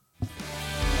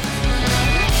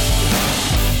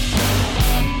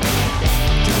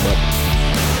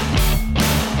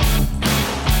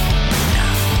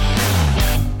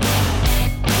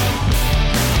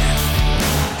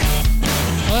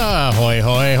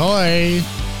hoy.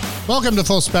 Welcome to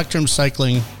Full Spectrum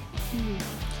Cycling.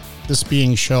 This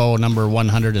being show number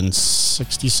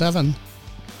 167.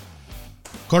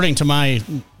 According to my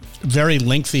very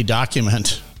lengthy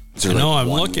document. No, I'm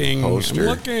looking. Poster? I'm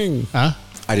looking. Huh?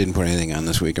 I didn't put anything on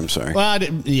this week. I'm sorry. Well, I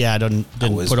didn't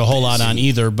put a whole lot on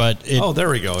either, but There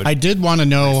we go. I did want to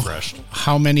know Refreshed.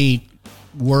 how many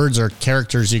words or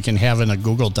characters you can have in a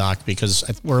Google Doc, because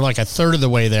we're like a third of the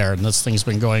way there, and this thing's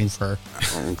been going for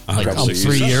like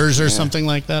 3 years or something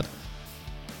like that.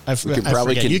 You can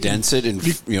probably condense it and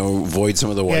void some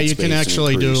of the white space. Yeah, you can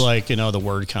actually do the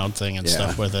word count thing and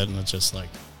stuff with it, and it's just like,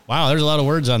 wow, there's a lot of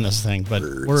words on this thing, but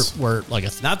we're like a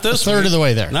third of the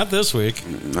way there. Not this week.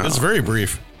 No. It's very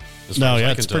brief. It's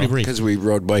pretty brief because we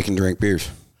rode bike and drank beers.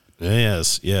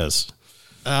 Yes.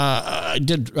 I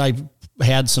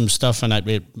had some stuff, and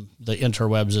the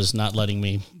interwebs is not letting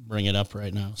me bring it up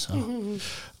right now. So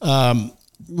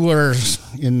we're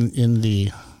in the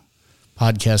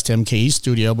podcast MKE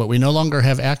studio, but we no longer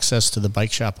have access to the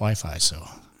bike shop Wi-Fi. So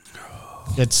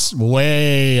it's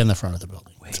way in the front of the building.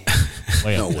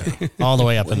 Way up, all the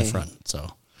way up in the front. So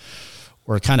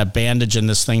we're kind of bandaging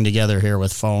this thing together here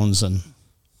with phones and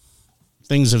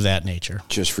things of that nature.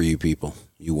 Just for you people,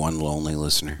 you one lonely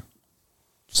listener.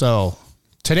 So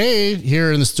today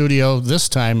here in the studio, this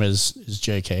time is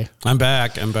JK. I'm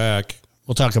back.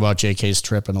 We'll talk about JK's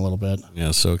trip in a little bit. Yeah,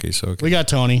 Soki. We got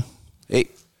Tony. Hey.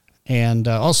 And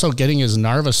also getting his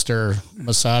Narvister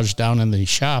massage down in the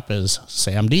shop is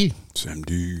Sam D. Sam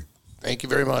D. Thank you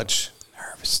very much.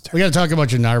 We got to talk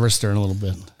about your Narvister in a little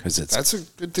bit. Because that's a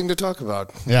good thing to talk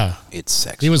about. Yeah. It's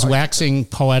sexy. He was waxing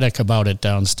poetic about it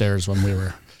downstairs when we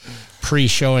were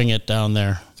pre-showing it down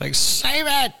there. It's like, save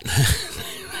it.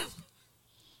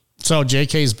 So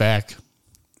JK's back.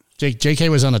 JK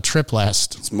was on a trip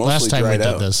last time we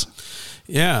did this.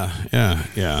 Yeah.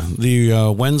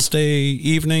 The Wednesday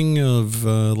evening of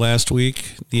last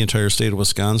week, the entire state of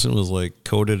Wisconsin was like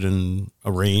coated in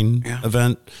a rain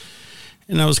event.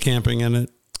 And I was camping in it.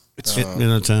 In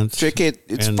a tent. JK,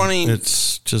 it's funny.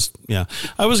 It's just,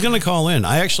 I was going to call in.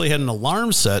 I actually had an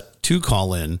alarm set to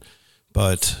call in,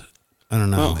 but I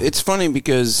don't know. Well, it's funny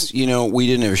because, we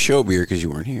didn't have a show beer because you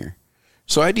weren't here.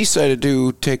 So I decided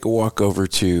to take a walk over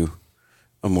to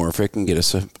Amorphic and get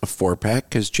us a 4-pack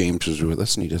because James was with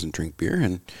us and he doesn't drink beer.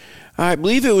 And I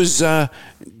believe it was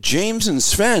James and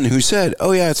Sven who said,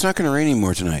 it's not going to rain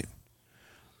anymore tonight.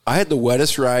 I had the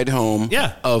wettest ride home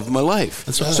of my life.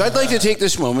 That's right. So I'd like to take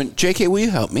this moment. JK, will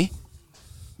you help me?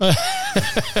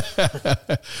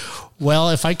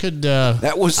 Well, if I could...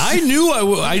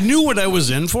 I knew what I was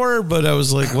in for, but I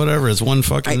was like, whatever, it's one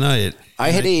fucking night.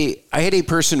 I had a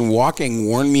person walking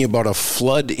warn me about a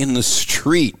flood in the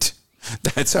street.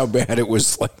 That's how bad it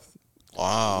was,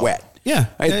 wet. Yeah.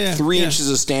 I had 3 inches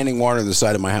of standing water on the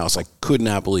side of my house. I could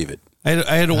not believe it. I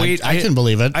had to wait. I can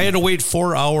believe it. I had to wait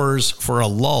 4 hours for a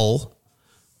lull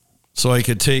so I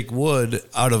could take wood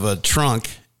out of a trunk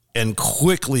and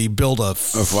quickly build a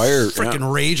fire, freaking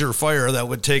rager fire that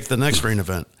would take the next rain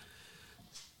event.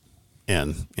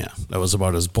 And that was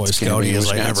about as Boy Scouty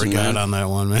as I ever got on that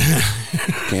one, man.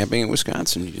 Camping in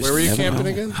Wisconsin. Where were you camping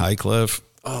again? High Cliff.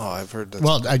 Oh, I've heard that.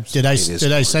 Well, did I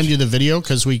send you the video?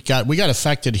 Because we got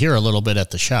affected here a little bit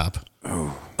at the shop.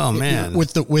 Oh man!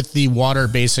 With the water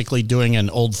basically doing an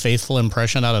Old Faithful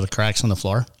impression out of the cracks in the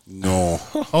floor. No.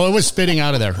 Oh, it was spitting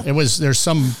out of there. There's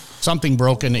something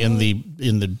broken in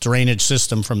the drainage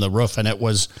system from the roof, and there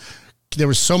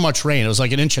was so much rain. It was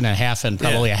like an inch and a half in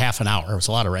probably a half an hour. It was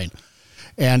a lot of rain,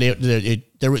 and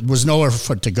there was nowhere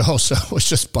for it to go, so it was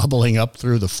just bubbling up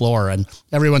through the floor. And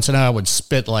every once in a while, it would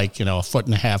spit like a foot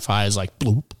and a half high, is like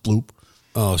bloop bloop.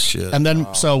 Oh shit! And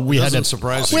then so we had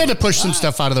to push some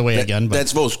stuff out of the way again. But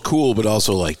that's both cool, but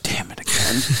also like, damn it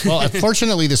again. Well,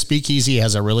 fortunately, the Speakeasy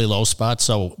has a really low spot,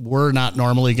 so we're not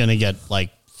normally going to get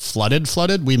like flooded.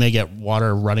 We may get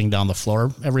water running down the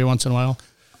floor every once in a while.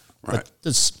 Right.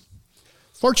 But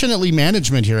fortunately,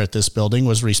 management here at this building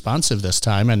was responsive this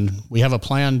time, and we have a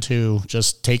plan to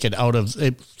just take it out of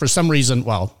it. For some reason,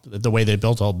 the way they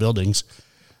built all buildings,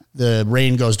 the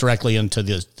rain goes directly into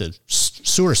the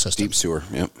sewer system. Deep sewer,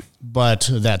 yep. But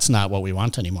that's not what we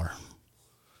want anymore.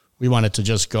 We want it to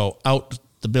just go out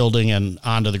the building and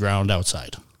onto the ground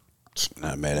outside. It's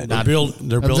not a bad idea.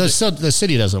 They're building. The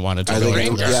city doesn't want it to go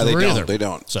into the sewer either. They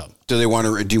don't. So do you want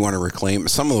to reclaim?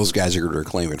 Some of those guys are going to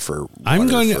reclaim it for. I'm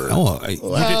going to.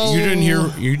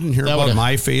 You didn't hear about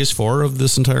my phase 4 of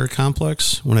this entire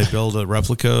complex when I build a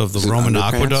replica of the Roman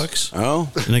aqueducts.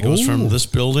 Oh, and it goes from this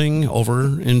building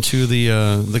over into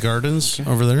the gardens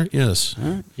over there. Yes.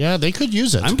 Yeah, they could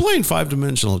use it. I'm playing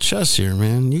 5-dimensional chess here,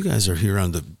 man. You guys are here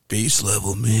on the base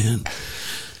level, man.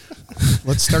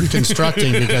 Let's start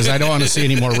constructing because I don't want to see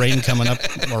any more rain coming up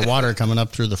or water coming up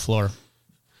through the floor.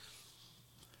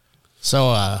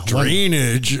 So,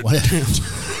 Drainage.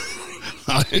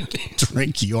 I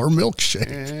drink your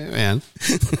milkshake. Man.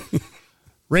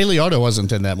 Ray Liotta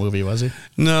wasn't in that movie, was he?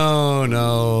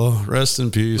 No. Rest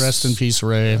in peace. Rest in peace,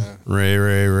 Ray.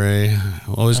 Ray.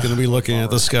 Always going to be looking at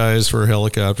the skies for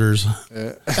helicopters.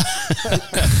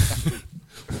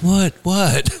 What?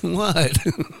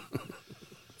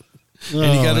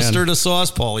 And you got to stir the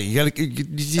sauce, Paulie. You got to,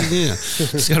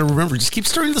 just got to remember, just keep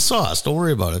stirring the sauce. Don't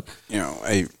worry about it. You know,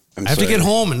 I have to get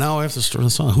home, and now I have to stir the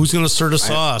sauce. Who's going to stir the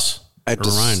sauce? I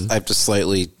have to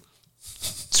slightly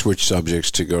switch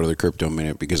subjects to go to the Crypto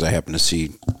Minute because I happen to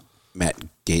see Matt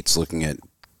Gates looking at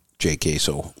JK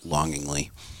so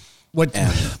longingly. What? And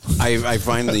I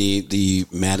find the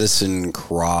Madison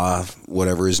Craw,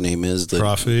 whatever his name is,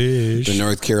 the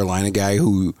North Carolina guy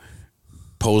who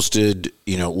posted,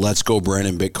 let's go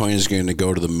Brennan, Bitcoin is going to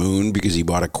go to the moon because he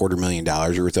bought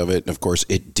 $250,000 worth of it. And of course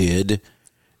it did.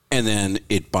 And then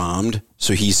it bombed.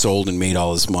 So he sold and made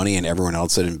all this money and everyone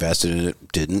else that invested in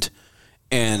it didn't.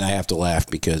 And I have to laugh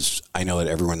because I know that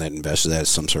everyone that invested that is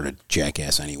some sort of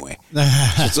jackass anyway. So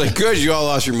it's like, good, you all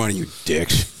lost your money, you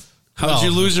dicks. How'd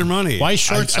you lose your money? Why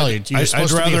short sell you?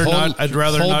 I'd rather not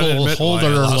admit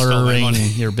holdering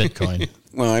your Bitcoin.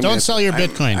 Well, don't sell your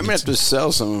Bitcoin. I'm going to have to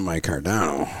sell some of my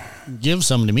Cardano. Give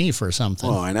some to me for something.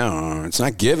 Well, I know. It's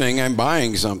not giving. I'm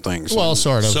buying something. So. Well,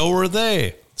 sort of. So are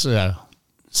they. So,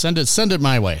 send it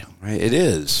my way. Right, it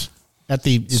is.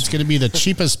 It's going to be the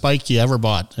cheapest bike you ever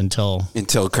bought until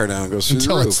Cardano goes through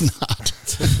the roof. It's not.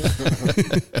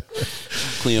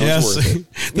 Cleo's worth it.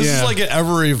 This is like an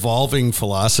ever-evolving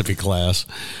philosophy class.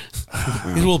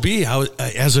 It will be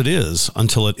as it is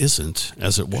until it isn't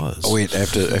as it was. Oh, wait, I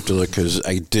have to look because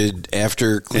I did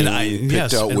after Cleo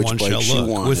picked out which bike she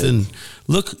wanted.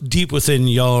 Look deep within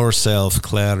yourself,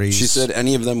 Clarice. She said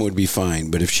any of them would be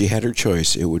fine, but if she had her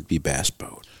choice, it would be Bass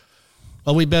Boat.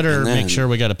 Well, we better make sure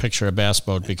we got a picture of Bass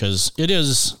Boat because it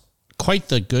is quite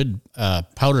the good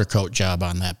powder coat job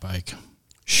on that bike.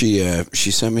 She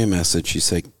sent me a message.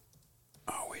 She's like,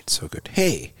 "Oh, wait, so good.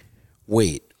 Hey,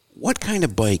 wait, what kind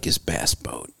of bike is Bass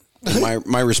Boat?"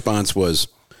 My response was,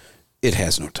 "It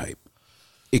has no type.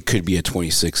 It could be a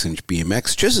 26-inch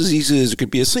BMX just as easily as it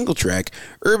could be a single track,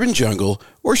 urban jungle,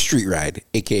 or street ride,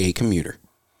 aka commuter."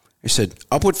 I said,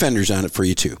 "I'll put fenders on it for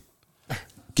you too.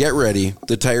 Get ready.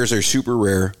 The tires are super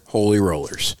rare. Holy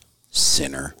rollers.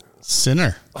 Sinner.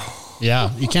 Yeah,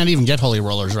 you can't even get Holy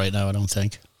Rollers right now, I don't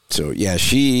think. So, yeah,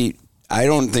 I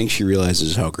don't think she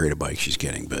realizes how great a bike she's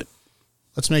getting, but.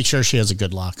 Let's make sure she has a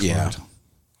good lock for it.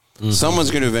 Mm-hmm.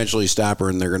 Someone's going to eventually stop her,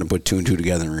 and they're going to put two and two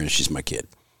together, and she's my kid.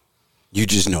 You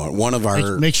just know it. One of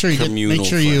our make sure you do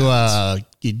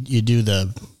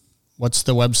the, what's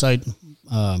the website?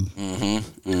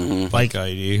 Bike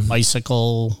ID.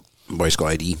 Bicycle.org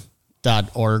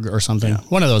or something. Yeah.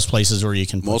 One of those places where you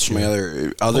can. Most of my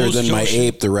other than my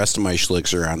ape, the rest of my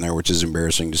schlicks are on there, which is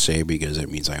embarrassing to say because it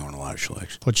means I own a lot of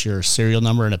schlicks. Put your serial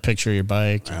number and a picture of your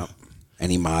bike. Yeah.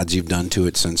 Any mods you've done to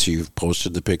it since you've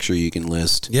posted the picture, you can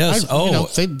list. Yes.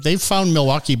 They've found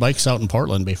Milwaukee bikes out in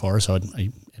Portland before, so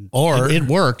it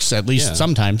works at least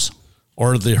sometimes.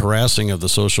 Or the harassing of the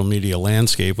social media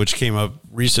landscape, which came up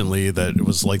recently, that it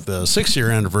was like the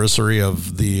 6-year anniversary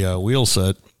of the wheel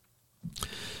set.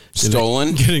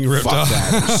 Stolen? Getting ripped off.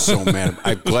 That. I'm so mad.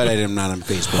 I'm glad I'm not on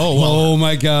Facebook. Oh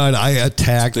my God. I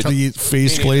attacked the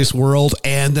Faceplace world,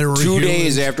 and there were 2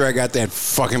 days after I got that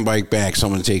fucking bike back,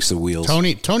 someone takes the wheels.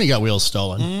 Tony got wheels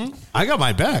stolen. Mm-hmm. I got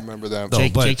mine back. I remember that.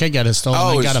 JK got his stolen.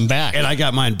 I got him back. And I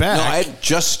got mine back. No, I had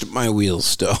just my wheels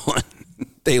stolen.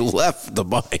 They left the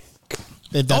bike.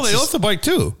 They left the bike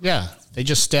too. Yeah. They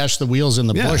just stashed the wheels in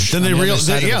the bush. Then they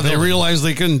realized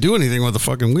they couldn't do anything with the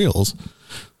fucking wheels.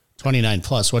 29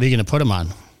 plus. What are you going to put them on?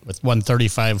 With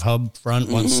 135 hub front,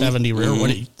 170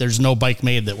 rear? There's no bike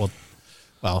made that will.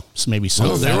 Well, maybe some.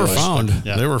 Oh, they were found.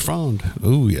 Yeah. They were found.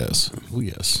 Oh yes.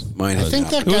 Mine. I think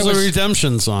that it was a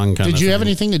redemption song. Did you have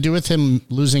anything to do with him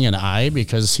losing an eye?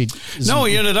 Because he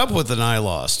ended up with an eye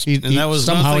lost, and that was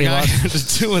somehow nothing I had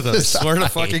to do with it. I swear to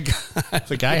fucking God.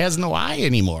 The guy has no eye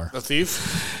anymore. The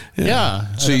thief.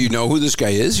 Yeah. So you know who this guy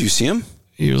is? You see him?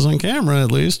 He was on camera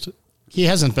at least. He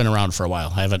hasn't been around for a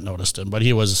while. I haven't noticed him, but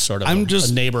he was sort of a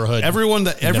neighborhood. Everything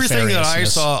that I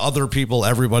saw,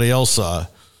 everybody else saw.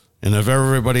 And if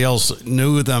everybody else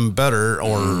knew them better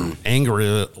or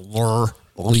angrily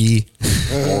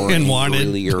and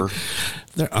wanted,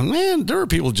 there were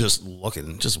people just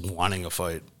wanting a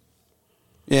fight.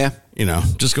 Yeah. You know,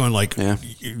 just going like, Yeah.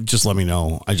 just let me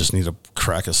know. I just need to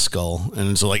crack a skull,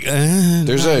 and it's like,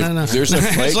 There's a Fight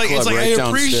it's like, Club right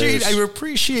downstairs. I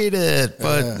appreciate it,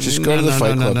 but Just go to the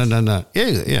Fight Club. No.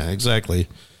 Yeah, exactly.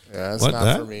 Yeah, it's What, not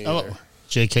that? for me. Oh, either.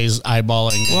 JK's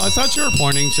eyeballing. Well, I thought you were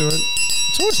pointing to it.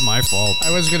 It's always my fault.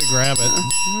 I was going to grab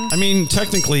it. I mean,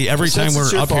 technically, every Since time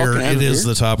it's we're your up fault, here, can I have it a is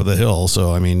beer? the top of the hill.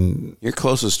 So, I mean, You're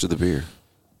closest to the beer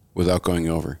without going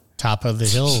over. Top of the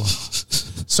hill.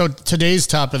 So today's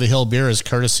Top of the Hill beer is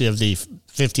courtesy of the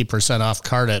 50% off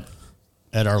cart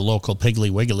at our local Piggly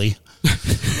Wiggly.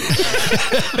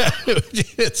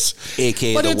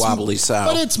 A.K.A. the Wobbly Sow.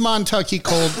 But it's Montucky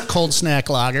cold snack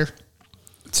lager.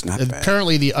 It's not bad.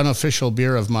 Apparently the unofficial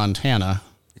beer of Montana.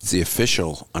 It's the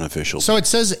official, unofficial. So it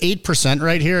says 8%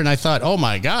 right here, and I thought, oh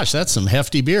my gosh, that's some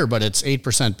hefty beer, but it's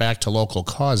 8% back to local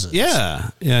causes. yeah.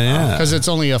 Because it's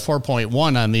only a 4.1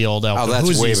 on the old Oh, that's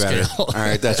Alcahoozy way better. scale. All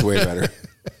right, that's way better.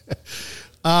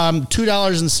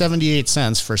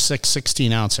 $2.78 for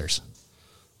 16 ounces.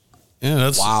 Yeah,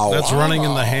 that's Wow. That's running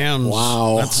in the hams.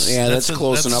 Wow. That's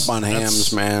closing that's- up on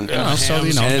hams, man. Yeah, so,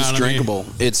 you know, And it's economy. drinkable.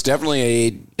 It's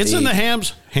definitely It's in the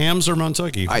hams. Hams or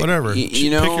Montucky, whatever. You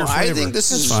Pick know, your I flavor. think this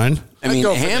That's is fine. I mean, I'd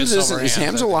go for hams this over is hams,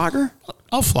 hams I a think. lager?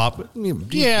 I'll flop it.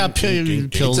 Yeah, Pilsner,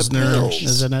 Pils.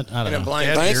 isn't it? I don't In a know.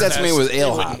 blind I think beer that's made with they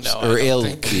ale wouldn't hops know, I or don't ale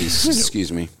think. yeast.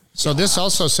 Excuse me. So this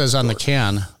also says on the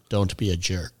can, don't be a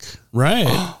jerk, Right.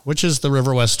 which is the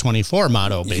River West 24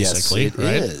 motto, basically, Yes, it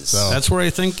right? is. So That's where I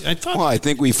thought. Well, I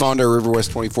think we found our River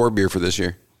West 24 beer for this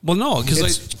year. Well, no, because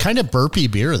it's kind of burpy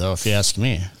beer, though, if you ask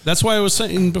me. that's why I was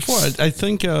saying before. I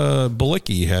think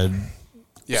Balicki had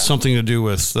Yeah. something to do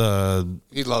with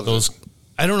He loves those. it.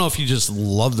 I don't know if you just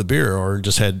loved the beer or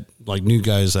just had like new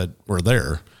guys that were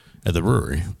there at the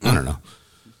brewery. I don't know.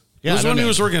 Yeah, it was I don't when he know.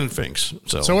 was working at Finks.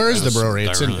 So where is the that's brewery?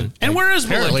 It's in- ironic. And where is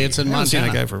apparently Balicki? it's in I haven't seen that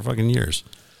Montana. guy for fucking years.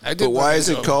 I did But why look is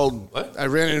it into called I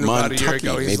ran into him about a year Montucky?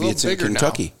 ago. He's a Maybe little it's in bigger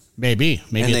Kentucky. Maybe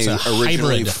And it's they a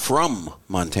originally hybrid. from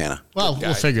Montana. Well,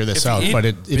 we'll figure this If out, you but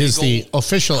eat it is the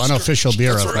official, unofficial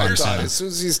beer That's of what I thought. Montana. As soon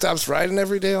as he stops riding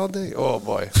every day, all day, oh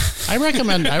boy. I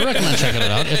recommend checking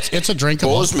it out. It's a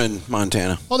drinkable. Bozeman,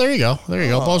 Montana. Well, there you go.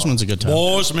 Bozeman's a good time.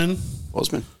 Bozeman.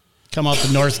 Bozeman. Come out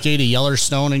the north gate of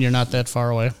Yellowstone, and you're not that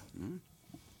far away.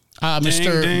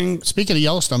 Mr. ding. Speaking of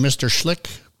Yellowstone, Mr.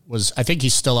 Schlick I think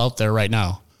he's still out there right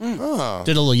now. Oh.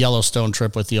 Did a little Yellowstone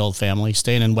trip with the old family,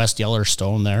 staying in West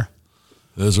Yellowstone there.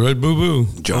 That's right, Boo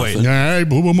Boo. Jonathan. Hey,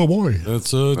 boo boo, my boy.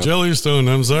 That's Jellystone.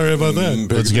 I'm sorry about that.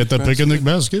 Let's get the picnic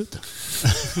basket.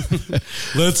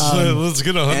 Let's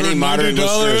get Any modern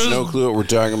listeners $190. no clue what we're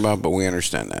talking about, but we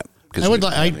understand that. 'Cause I would.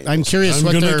 we- I'm curious I'm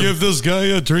what gonna they're. give this guy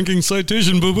a drinking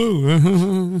citation, Boo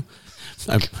Boo.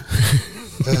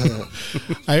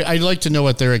 I'd like to know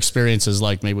what their experience is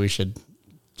like. Maybe we should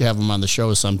have them on the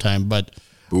show sometime. But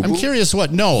I'm Boo-boo? curious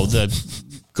what. No,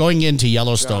 going into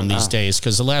Yellowstone these days,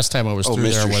 because the last time I was through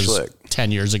there Mr. was Schlick.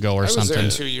 10 years ago or I was there something.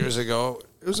 2 years ago.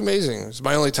 It was amazing. It was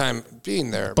my only time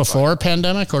being there. Before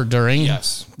pandemic or during?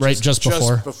 Yes. Right, just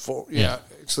before? Just before, yeah.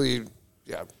 Actually,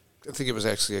 yeah. I think it was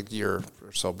actually a year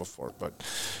or so before. But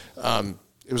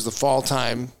it was the fall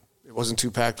time. It wasn't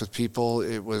too packed with people.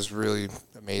 It was really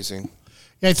amazing.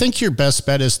 Yeah, I think your best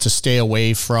bet is to stay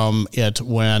away from it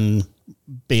when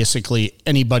basically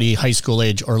anybody high school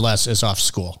age or less is off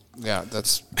school. Yeah,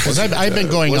 that's... Because I've been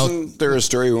going out Wasn't there a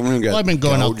story of a woman who got I've been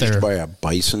going out gouged there by a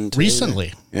bison today?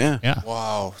 recently. Yeah. Yeah.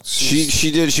 Wow.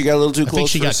 She did. She got a little too think close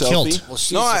she for a got selfie. killed. Well,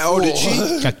 she's No, a did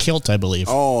fool. she? Got killed, I believe.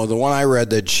 Oh, the one I read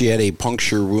that she had a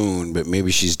puncture wound, but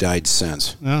maybe she's died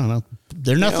since. I don't know.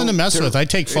 They're nothing to mess with. I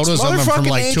take it's photos of them from motherfucking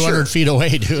like 200 nature. feet away,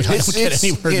 dude. I It's- don't get it's,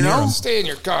 anywhere you near know, them. Stay in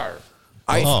your car.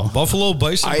 Buffalo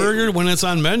Bison Burger, when it's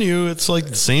on menu, it's like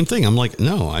the same thing. I'm like,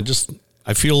 no,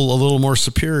 I feel a little more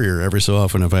superior every so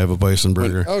often if I have a bison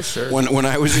burger. Oh, sure. When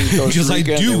I was in Costa Because I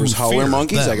Rica, and do there was howler fear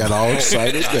monkeys. them. I got all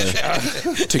excited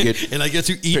to get And I get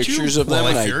to eat pictures you of them. while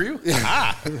and I fear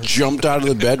you? jumped out of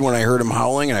the bed when I heard them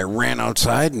howling, and I ran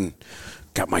outside and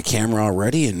got my camera all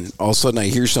ready. And all of a sudden, I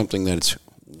hear something that's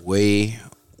way,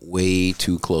 way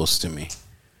too close to me.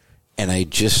 And I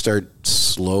just start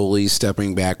slowly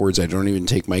stepping backwards. I don't even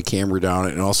take my camera down.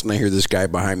 And all of a sudden, I hear this guy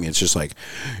behind me. It's just like,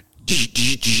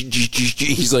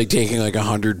 he's like taking like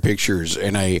 100 pictures.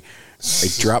 And I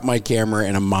dropped my camera,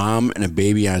 and a mom and a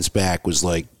baby on its back was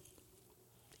like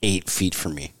 8 feet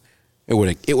from me. It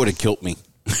would have killed me.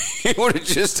 It would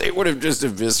have just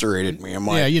eviscerated me. I'm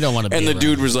like, Yeah, you don't wanna be And the around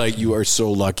dude was like, "You are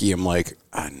so lucky." I'm like,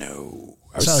 I know.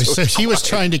 I was So he was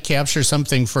trying to capture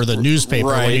something for the newspaper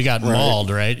when Right, he got right. mauled,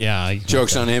 right? Yeah.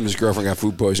 Joke's on him. His girlfriend got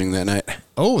food poisoning that night.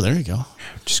 Oh, there you go.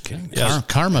 Just kidding.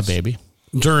 Karma, baby.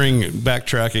 During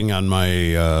backtracking on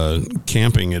my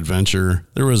camping adventure,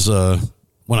 there was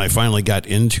when I finally got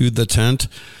into the tent,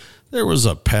 there was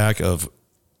a pack of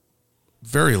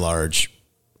very,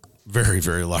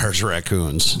 very large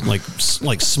raccoons, like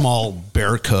small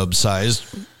bear cub sized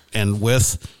and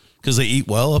with, because they eat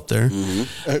well up there.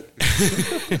 Mm-hmm.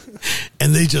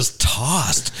 And they just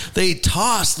tossed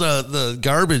the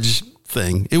garbage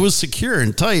thing. It was secure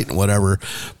and tight and whatever,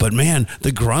 but man,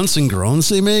 the grunts and groans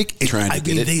they make,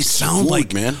 they sound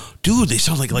like, man, dude, they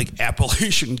sound like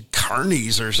Appalachian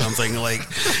carnies or something. Like,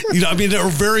 they're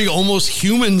very almost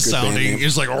human sounding.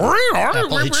 It's like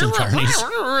Appalachian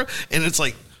carnies, and it's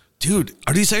like, dude,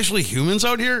 are these actually humans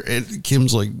out here? And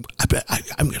Kim's like, I bet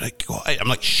I'm gonna go. I'm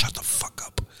like, shut the fuck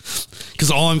up. Because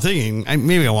all I'm thinking,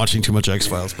 maybe I'm watching too much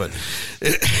X-Files, but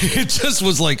it just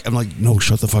was like, I'm like, no,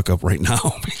 shut the fuck up right now,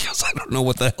 because I don't know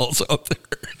what the hell's out there.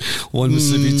 One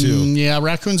Mississippi 2. Yeah,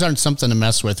 raccoons aren't something to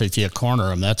mess with if you corner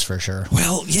them, that's for sure.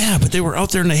 Well, yeah, but they were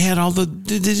out there and they had all the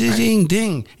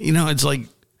ding. It's like,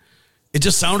 it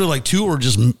just sounded like two were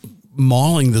just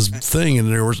mauling this thing,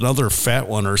 and there was another fat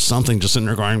one or something just sitting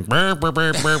there going, burr, burr,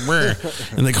 burr, burr, burr,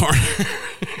 in the corner.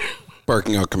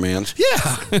 Barking out commands.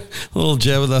 Yeah. A little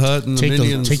Jabba the Hutt and the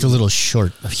minions. Take the little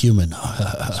short human.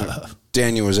 So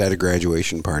Daniel was at a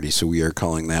graduation party, so we are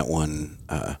calling that one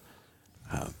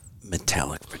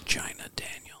Metallic Vagina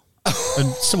Daniel.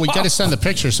 So we got to send a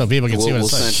picture so people can see what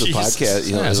it's like. We'll send the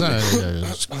podcast.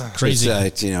 It's crazy.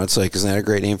 It's like, isn't that a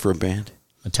great name for a band?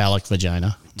 Metallic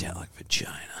Vagina. Metallic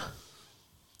Vagina.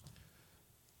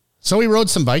 So we rode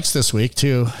some bikes this week,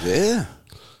 too. Yeah.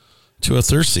 To a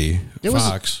thirsty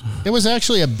fox. It was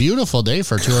actually a beautiful day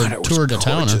for Tour de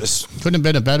Towner. Couldn't have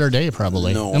been a better day,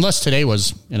 probably. No. Unless today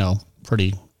was,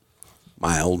 pretty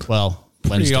mild. Well,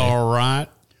 Pretty Wednesday. all right.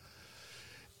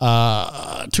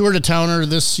 Tour de Towner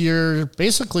this year,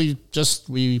 basically just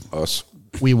we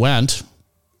went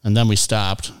and then we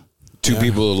stopped. Two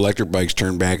people with electric bikes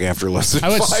turned back after less than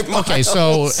 5 miles. Okay,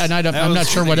 so and I'm not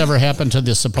sure whatever happened to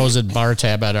the supposed bar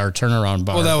tab at our turnaround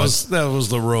bar. Well, that was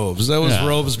the Robes. That was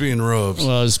Robes being Robes.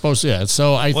 Well, it's supposed to. Yeah.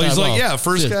 So he's like,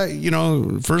 first guy,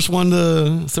 first one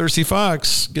to Thirsty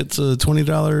Fox gets a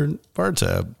 $20 bar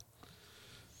tab.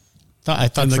 I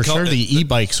thought for sure the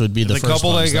e-bikes would be the first couple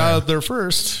ones that got out there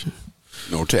first.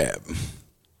 No tab.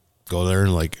 Go there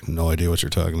and no idea what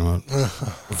you're talking about.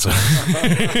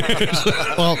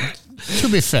 Well, to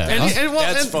be fair,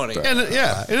 that's funny. And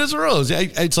it is Rose.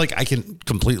 It's like I can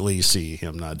completely see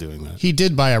him not doing that. he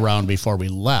did buy a round before we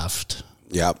left,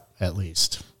 Yep. at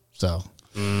least. So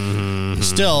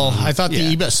still, I thought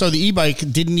the e-bike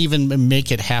didn't even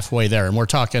make it halfway there, and we're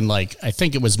talking I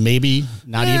think it was maybe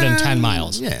not even 10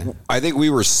 miles. Yeah. I think we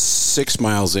were 6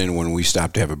 miles in when we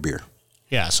stopped to have a beer.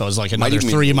 Yeah, so it was like another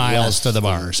 3 miles to the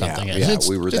bar or something. Yeah,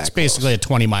 we were that It's basically a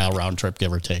 20-mile round trip,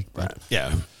 give or take. But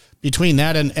Yeah. between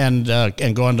that and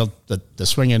going to the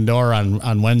swinging door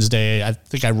on Wednesday, I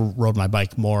think I rode my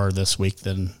bike more this week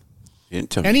than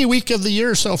any week of the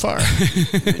year so far. You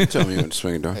didn't tell me you went to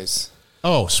swinging door. Nice.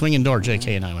 Oh, swinging door.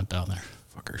 JK and I went down there.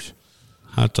 Fuckers.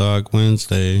 Hot Dog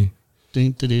Wednesday.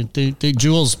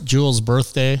 Jules'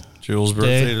 birthday. Jules'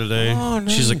 birthday today. Oh,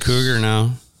 nice. She's a cougar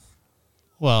now.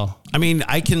 Well, I mean,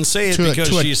 I can say it because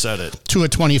she said it. To a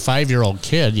 25-year-old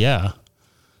kid, yeah.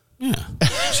 Yeah.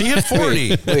 She hit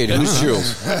 40. Wait, who's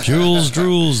Jules? Jules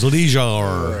Drools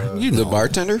Lejar. The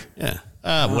bartender? Yeah.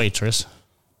 Waitress.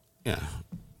 Yeah.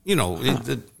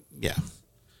 Yeah.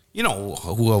 You know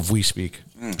who of we speak.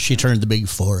 She turned the big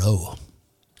 4-0.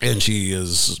 And she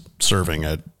is serving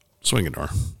at Swinging Door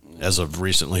as of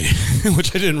recently,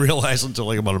 which I didn't realize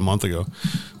until about a month ago,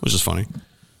 which is funny.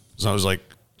 So I was like,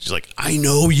 she's like, I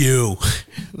know you.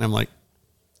 And I'm like,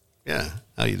 yeah,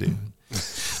 how you doing?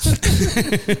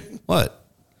 What?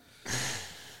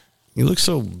 You look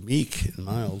so meek and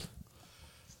mild.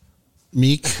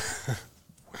 Meek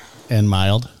and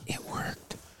mild. It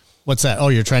worked. What's that? Oh,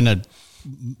 you're trying to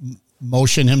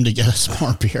motion him to get us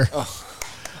more beer.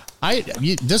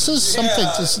 This is something.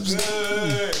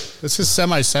 This is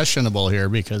semi-sessionable here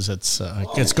because it's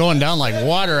going down like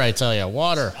water. I tell you,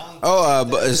 water. Oh,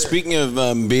 but speaking of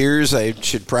beers, I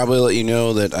should probably let you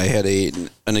know that I had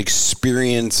an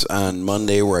experience on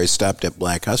Monday where I stopped at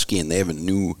Black Husky and they have a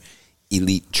new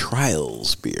Elite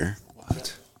Trials beer.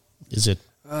 What? Is it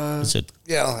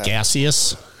Yeah,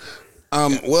 gaseous?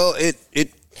 Well,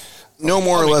 it no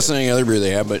more or less than any other beer they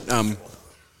have, but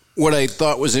what I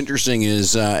thought was interesting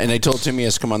is, and I told Tim he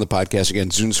has to come on the podcast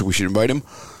again soon, so we should invite him.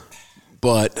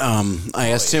 But I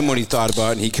asked him what he thought about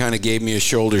it, and he kind of gave me a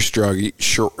shoulder shrug,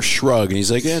 and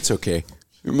he's like, yeah, it's okay.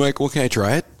 I'm like, well, can I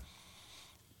try it?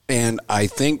 And I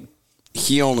think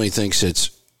he only thinks it's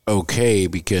okay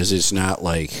because it's not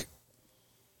like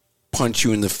punch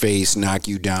you in the face, knock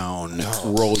you down,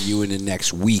 roll you into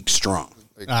next week strong.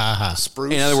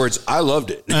 Spruce. In other words, I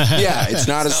loved it. Yeah, it's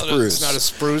not a spruce. It's not a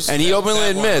spruce. And he openly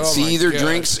admits he either God.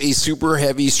 drinks a super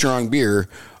heavy, strong beer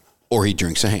or he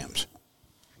drinks a Hamm's.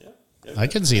 I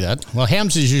can see that. Well,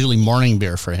 Hamm's is usually morning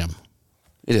beer for him.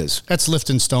 It is. That's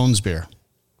Lifton Stone's beer.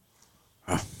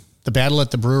 The Battle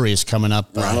at the Brewery is coming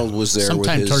up. Ronald was there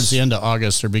sometime with towards the end of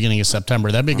August or beginning of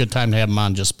September. That'd be a good time to have him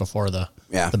on just before the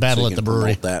Battle so at the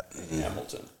Brewery. That.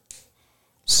 Hamilton.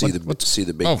 See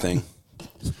the big thing.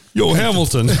 Yo,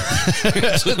 Hamilton.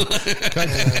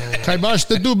 Kibosh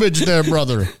the Dubage there,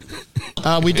 brother.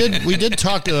 We did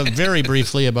talk very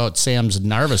briefly about Sam's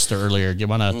Gnarvester earlier. Do you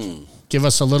want to give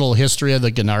us a little history of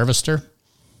the Gnarvester?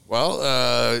 Well,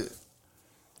 I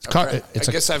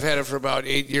guess I've had it for about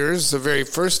 8 years. The very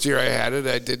first year I had it,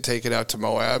 I did take it out to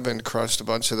Moab and crushed a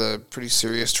bunch of the pretty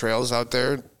serious trails out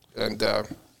there. And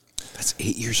that's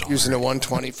 8 years old. Using a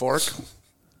 120 fork.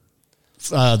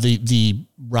 The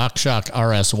RockShox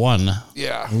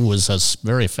RS1 was a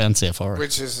very fancy fork.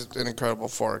 Which is an incredible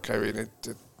fork. I mean,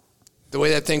 the way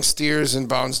that thing steers and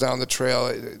bounds down the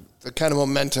trail, the kind of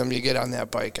momentum you get on that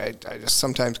bike, I just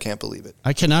sometimes can't believe it.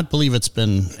 I cannot believe it's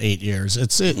been 8 years.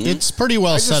 It's pretty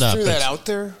well set up. I just threw that out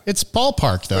there. It's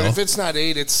ballpark, though. But if it's not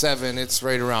 8, it's 7. It's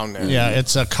right around there. Yeah,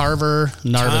 it's a Carver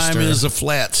Gnarvester. Time is a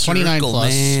flat circle, 29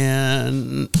 plus.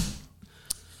 Man.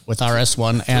 With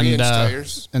RS1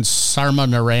 and Sarma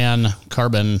Naran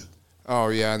carbon. Oh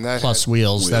yeah, and that plus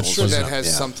wheels. That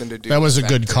has something to do. That was a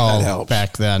good call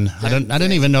back then. I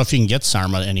didn't even know if you can get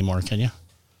Sarma anymore. Can you?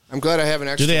 I'm glad I have an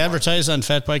extra. Do they advertise on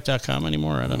fatbike.com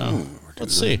anymore? I don't know.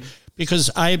 Let's see. Because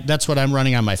that's what I'm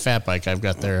running on my fat bike. I've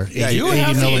got their 80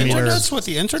 millimeter. That's what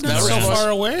the internet's so far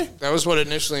away. That was what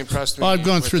initially impressed me. Oh, I'm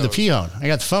going through the Peon. I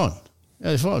got the phone.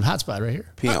 Yeah, the phone hotspot right here.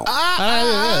 Peon.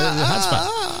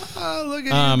 Hotspot. Look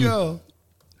at you go.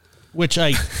 Which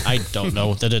I don't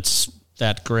know that it's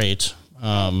that great.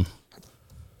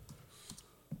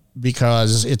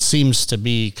 Because it seems to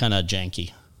be kind of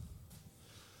janky.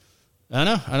 I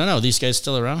don't know. These guys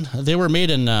still around? They were made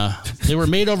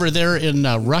over there in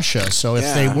Russia. So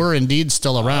if they were indeed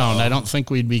still around, I don't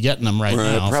think we'd be getting them right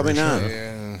now. Probably not. Sure.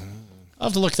 Yeah. I'll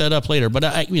have to look that up later. But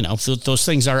those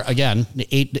things are again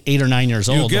 8 or 9 years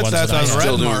old. You get that on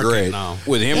still doing great now.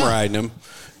 with him riding them.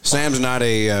 Sam's not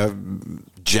a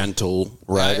gentle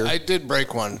rider. I did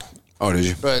break one. Oh, did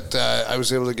you? But I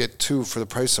was able to get 2 for the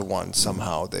price of 1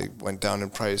 somehow. They went down in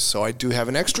price. So I do have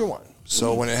an extra one.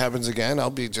 So when it happens again, I'll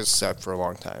be just set for a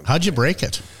long time. How'd you break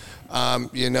it?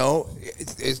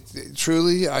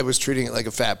 Truly, I was treating it like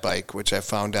a fat bike, which I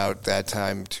found out that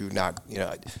time to not,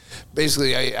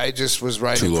 basically I just was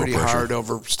riding pretty hard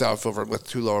over stuff with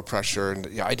too low a pressure,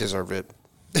 and I deserve it.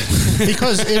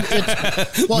 Because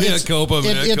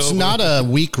it's not a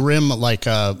weak rim like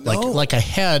a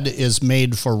head is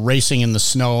made for racing in the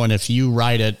snow, and if you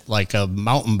ride it like a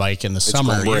mountain bike in the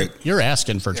summer, you're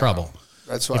asking for trouble.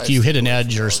 That's why if you hit an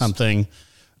edge or something,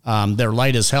 they're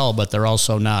light as hell, but they're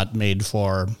also not made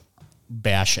for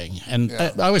bashing. And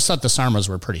I always thought the Sarmas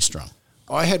were pretty strong.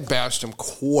 Oh, I had bashed them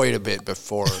quite a bit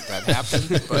before that happened,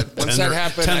 but once that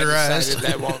happened, I decided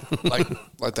that won't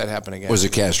let that happen again. Was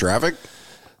it catastrophic?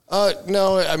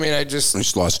 No, I mean, I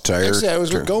just lost a tire. Actually, I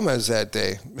was with Gomez that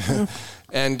day,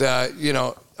 and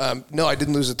no, I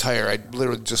didn't lose a tire. I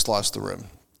literally just lost the rim.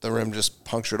 The rim just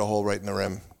punctured a hole right in the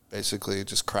rim. Basically, it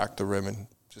just cracked the rim and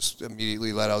just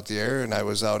immediately let out the air. And I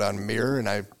was out on Mirror, and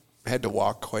I had to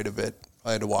walk quite a bit.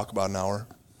 I had to walk about an hour.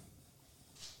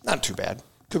 Not too bad.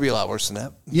 Could be a lot worse than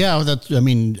that. Yeah,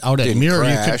 out at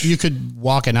Mirror, you could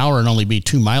walk an hour and only be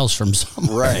 2 miles from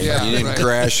somewhere. Right. Yeah, you didn't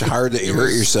crash hard that you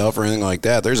hurt yourself or anything like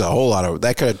that. There's a whole lot of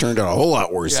that could have turned out a whole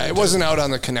lot worse. Yeah, it wasn't out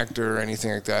on the connector or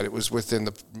anything like that. It was within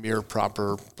the Mirror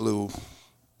proper blue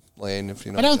lane. If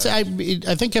you know, I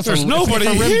think if there's nobody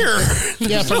here,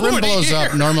 yeah, if a rim blows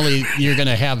up, normally you're going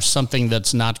to have something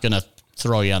that's not going to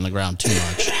throw you on the ground too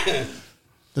much.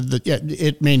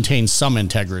 It maintains some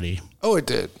integrity. Oh, it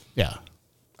did. Yeah.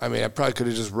 I mean, I probably could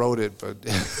have just rode it, but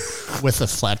with a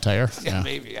flat tire. Yeah,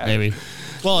 maybe.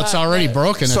 Well, it's already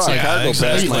broken. It's like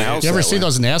you ever see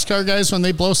those NASCAR guys when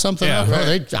they blow something up?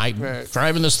 Right.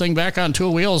 Driving this thing back on 2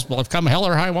 wheels will come hell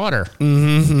or high water.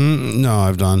 Mm-hmm. No,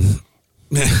 I've done.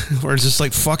 Where it's just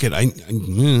like, fuck it. I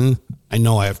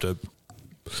know I have to.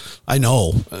 I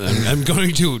know I'm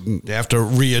going to have to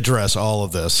readdress all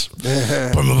of this.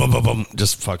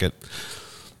 Just fuck it.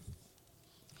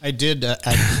 I did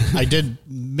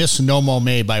miss No Mo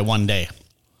May by 1 day.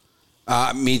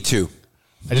 Me too.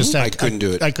 I couldn't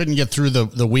do it. I couldn't get through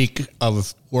the week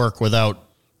of work without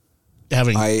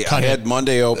having. I had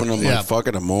Monday open. I'm like, fuck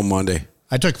it, I'm on Monday.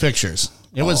 I took pictures.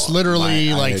 It was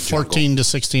literally like 14 to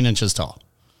 16 inches tall.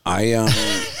 I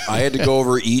had to go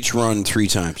over each run 3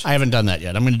 times. I haven't done that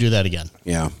yet. I'm going to do that again.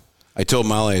 Yeah. I told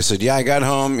Molly, I said, I got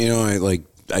home,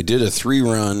 I did a 3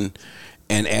 run,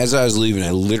 and as I was leaving,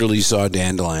 I literally saw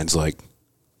dandelions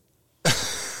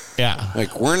yeah.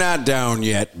 Like, we're not down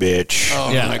yet, bitch.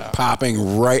 Oh, yeah. Like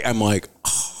popping right. I'm like,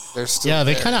 They're still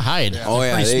they there. kind of hide. oh, They're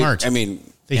yeah. pretty smart. I mean,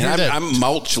 They hear that- I'm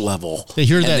mulch level. They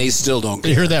hear and that- they still don't care.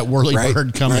 They hear that whirly Right?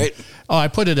 bird coming. Right? Oh, I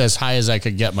put it as high as I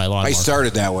could get my lawnmower. I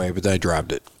started that way, but I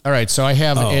dropped it. All right, so I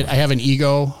have I have an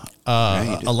Ego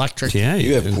you do. electric. Yeah,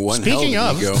 You have one Speaking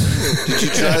hell of- ego. Did you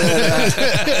try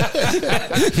that?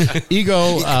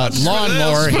 Ego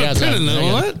lawnmower. He has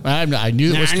What? I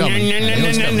knew it was coming. I knew it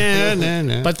was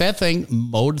coming. But that thing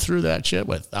mowed through that shit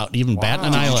without even batting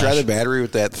an Did you eyelash. try the battery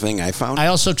with that thing I found? I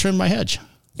also trimmed my hedge.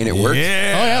 And it worked? Oh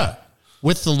yeah.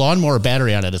 With the lawnmower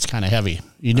battery on it, it's kind of heavy.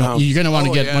 You're going to want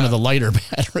to get one of the lighter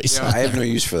batteries. I have no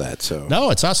use for that. So No,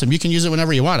 it's awesome. You can use it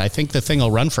whenever you want. I think the thing will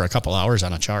run for a couple hours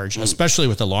on a charge, especially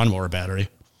with the lawnmower battery.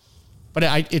 But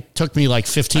it took me like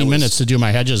 15 minutes to do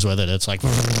my hedges with it. It's like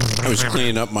I was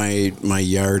cleaning up my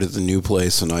yard at the new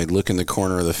place, and I look in the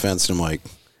corner of the fence, and I'm like,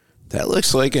 that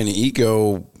looks like an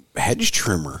Ego hedge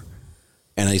trimmer.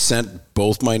 And I sent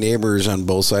both my neighbors on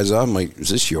both sides up. I'm like, is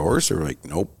this yours? They're like,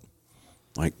 nope.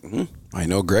 I'm like, I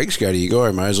know Greg's got Ego.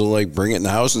 I might as well bring it in the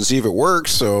house and see if it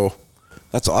works. So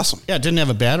that's awesome. yeah, it didn't have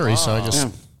a battery, so I just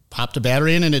popped a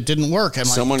battery in and it didn't work. I'm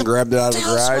Someone like, grabbed it out of the the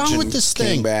hell's garage wrong and with this came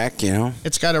thing? back,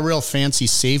 It's got a real fancy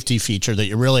safety feature that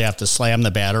you really have to slam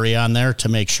the battery on there to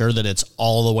make sure that it's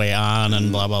all the way on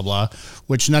and blah, blah, blah,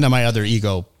 which none of my other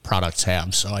Ego products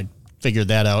have. So I figured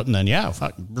that out and then,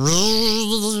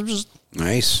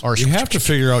 Nice. or You have to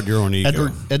figure out your own ego.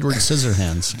 Edward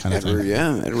Scissorhands kind of Edward,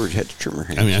 thing. Edward hedge trimmer.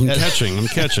 I mean, I'm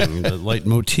catching the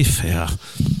leitmotif. Yeah.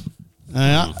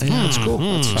 Yeah, that's cool.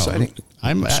 That's exciting.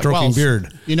 I'm Stroking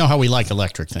beard. You know how we like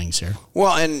electric things here.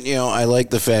 Well, and I like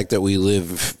the fact that we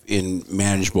live in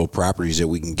manageable properties that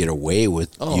we can get away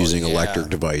with using electric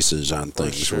devices on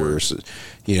things. Whereas,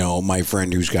 my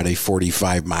friend who's got a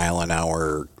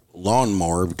 45-mile-an-hour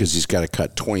lawnmower because he's got to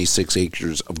cut 26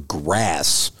 acres of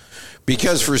grass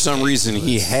because for some reason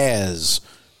he has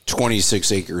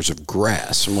 26 acres of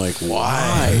grass. I'm like,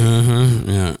 why?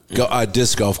 Yeah.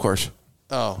 Disc golf course.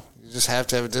 Oh, you just have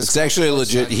to have a disc. It's actually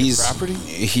legit. He's property.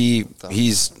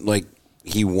 He's like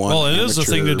he won. Well, it is a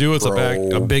thing to do with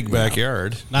a big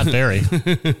backyard. Not very.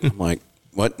 I'm like,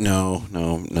 what? No,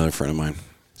 another friend of mine,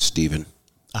 Steven.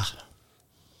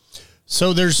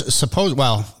 So there's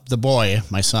the boy,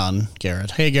 my son,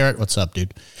 Garrett. Hey, Garrett, what's up,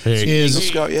 dude? Hey. Is Eagle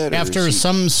Scout yet, or after is he-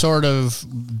 some sort of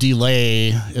delay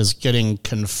is getting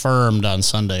confirmed on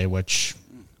Sunday, which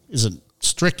isn't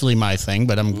strictly my thing,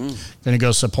 but I'm going to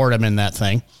go support him in that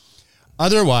thing.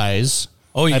 Otherwise,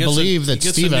 I believe that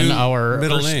Stephen, our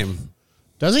middle name.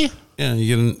 Does he? Yeah,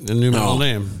 you get a new middle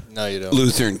name. No, you don't.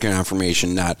 Lutheran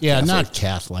confirmation, not Yeah, Catholic. not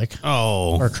Catholic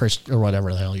Oh, or Christ or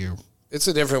whatever the hell you. It's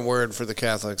a different word for the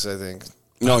Catholics, I think.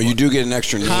 No, you do get an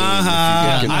extra name. if you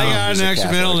I get confirmed got as an a extra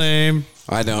Catholic. middle name.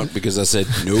 I don't because I said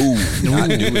no, not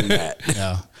doing that.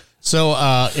 Yeah. So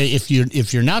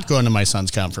if you're not going to my son's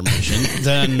confirmation,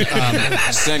 then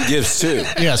Send gifts too.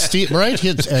 yeah, Steve, right?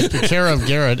 It's care of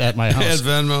Garrett at my Add house.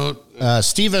 Venmo.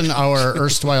 Stephen, our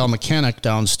erstwhile mechanic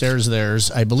downstairs,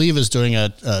 I believe, is doing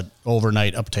a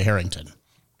overnight up to Harrington.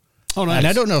 Oh, nice. And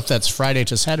I don't know if that's Friday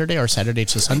to Saturday or Saturday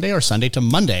to Sunday or Sunday to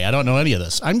Monday. I don't know any of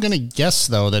this. I'm going to guess,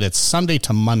 though, that it's Sunday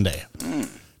to Monday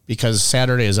because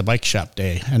Saturday is a bike shop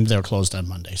day and they're closed on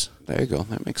Mondays. There you go.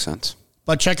 That makes sense.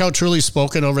 But check out Truly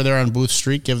Spoken over there on Booth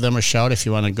Street. Give them a shout if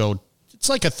you want to go. It's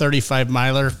like a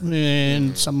 35-miler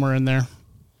somewhere in there.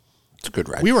 It's a good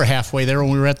ride. We were halfway there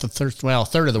when we were at the third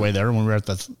of the way there when we were at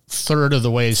the third of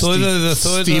the way. So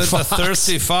the Fox.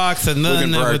 thirsty fox, and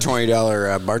looking then for our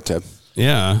 $20 bar tab.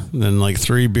 yeah, then like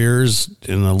 3 beers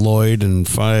in a Lloyd and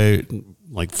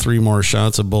 3 more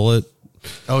shots of Bullet.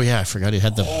 Oh yeah, I forgot he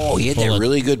had the. Oh, he had that bullet.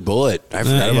 really good bullet. I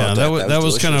forgot about that. That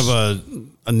was kind of delicious.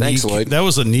 a Thanks, Lloyd. that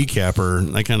was a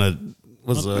kneecapper. I kind of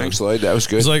was. Thanks, Lloyd. That was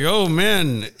good. It's like, oh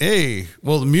man, hey,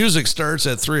 well the music starts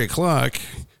at 3:00.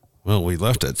 Well, we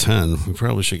left at 10. We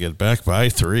probably should get back by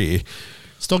 3.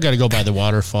 Still got to go by the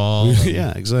waterfall.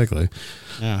 Yeah, exactly.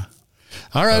 Yeah.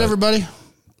 All right, everybody.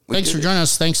 Thanks for joining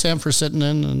us. Thanks, Sam, for sitting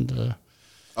in, and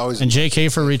Always.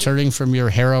 JK for returning from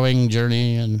your harrowing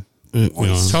journey, and You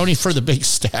know. Tony for the big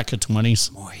stack of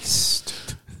 20s.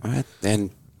 Moist. All right,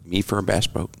 and me for a bass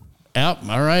boat. Yep.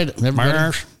 All right, everybody.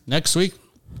 Marsh. Next week,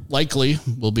 likely,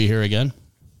 we'll be here again.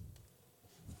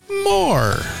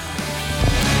 More.